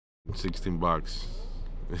$16.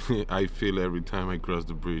 I feel every time I cross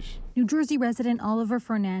the bridge. New Jersey resident Oliver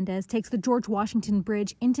Fernandez takes the George Washington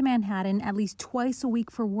Bridge into Manhattan at least twice a week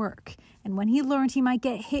for work. And when he learned he might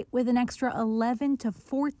get hit with an extra $11 to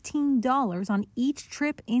 $14 on each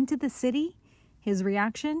trip into the city, his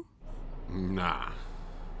reaction? Nah.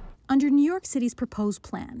 Under New York City's proposed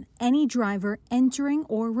plan, any driver entering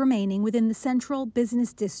or remaining within the Central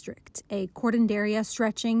Business District, a cordoned area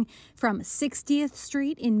stretching from 60th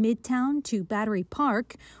Street in Midtown to Battery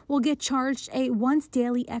Park, will get charged a once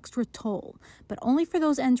daily extra toll, but only for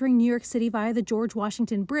those entering New York City via the George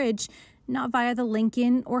Washington Bridge, not via the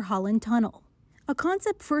Lincoln or Holland Tunnel. A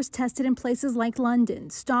concept first tested in places like London,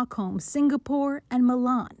 Stockholm, Singapore, and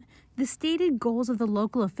Milan. The stated goals of the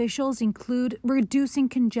local officials include reducing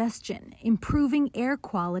congestion, improving air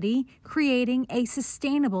quality, creating a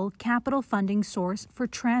sustainable capital funding source for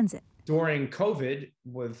transit. During COVID,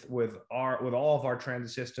 with all of our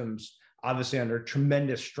transit systems obviously under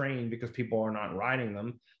tremendous strain because people are not riding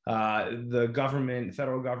them, the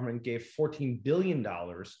federal government gave $14 billion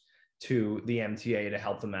to the MTA to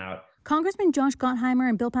help them out. Congressman Josh Gottheimer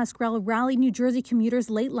and Bill Pascrell rallied New Jersey commuters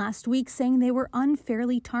late last week, saying they were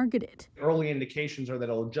unfairly targeted. Early indications are that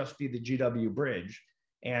it'll just be the GW Bridge,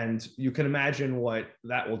 and you can imagine what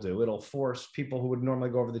that will do. It'll force people who would normally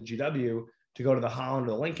go over the GW to go to the Holland or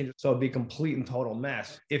the Lincoln, so it'd be a complete and total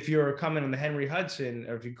mess. If you're coming on the Henry Hudson,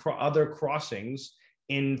 or if you other crossings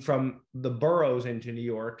in from the boroughs into New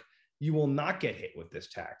York, you will not get hit with this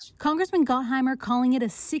tax. Congressman Gottheimer calling it a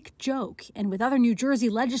sick joke, and with other New Jersey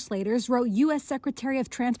legislators wrote U.S. Secretary of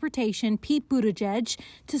Transportation Pete Buttigieg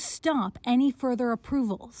to stop any further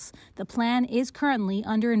approvals. The plan is currently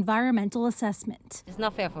under environmental assessment. It's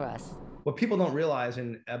not fair for us. What people don't realize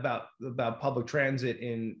about public transit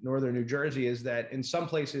in northern New Jersey is that in some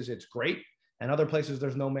places it's great, and other places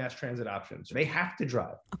there's no mass transit options. They have to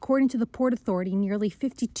drive. According to the Port Authority, nearly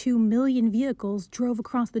 52 million vehicles drove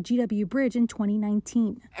across the GW Bridge in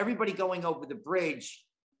 2019. Everybody going over the bridge,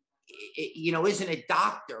 isn't a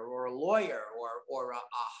doctor or a lawyer or a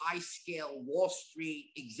high-scale Wall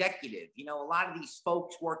Street executive. A lot of these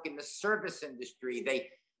folks work in the service industry. They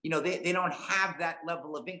don't have that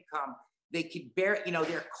level of income. They could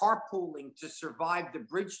they're carpooling to survive the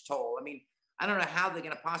bridge toll. I don't know how they're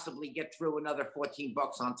going to possibly get through another $14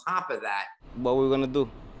 on top of that. What we're going to do?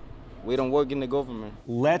 We don't work in the government.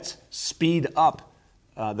 Let's speed up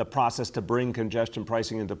the process to bring congestion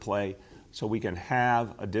pricing into play so we can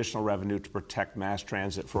have additional revenue to protect mass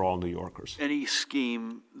transit for all New Yorkers. Any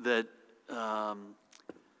scheme that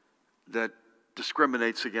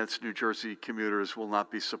discriminates against New Jersey commuters will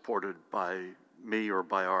not be supported by me or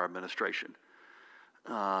by our administration.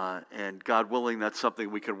 And God willing, that's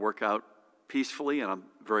something we can work out peacefully, and I'm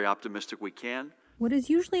very optimistic we can. What is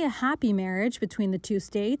usually a happy marriage between the two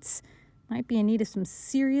states might be in need of some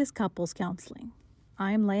serious couples counseling.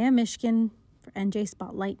 I'm Leah Mishkin for NJ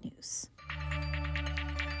Spotlight News.